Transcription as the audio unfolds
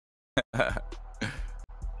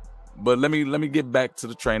But let me get back to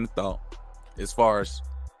the train of thought as far as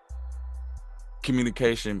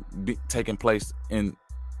communication taking place in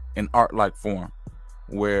an art-like form,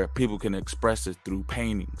 where people can express it through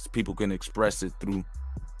paintings, people can express it through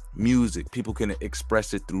music, people can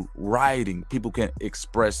express it through writing, people can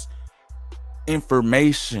express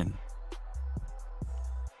information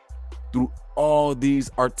through all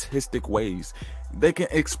these artistic ways. They can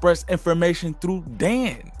express information through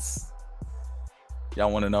dance.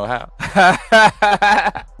 Y'all want to know how?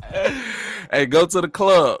 Hey, go to the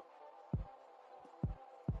club.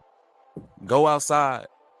 Go outside.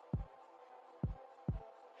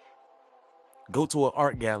 Go to an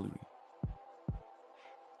art gallery.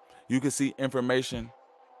 You can see information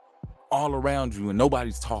all around you and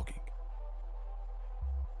nobody's talking.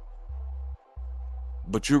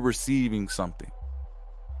 But you're receiving something.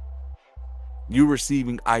 You're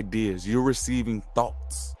receiving ideas. You're receiving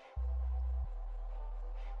thoughts.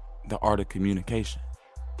 The art of communication.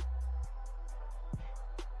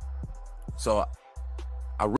 So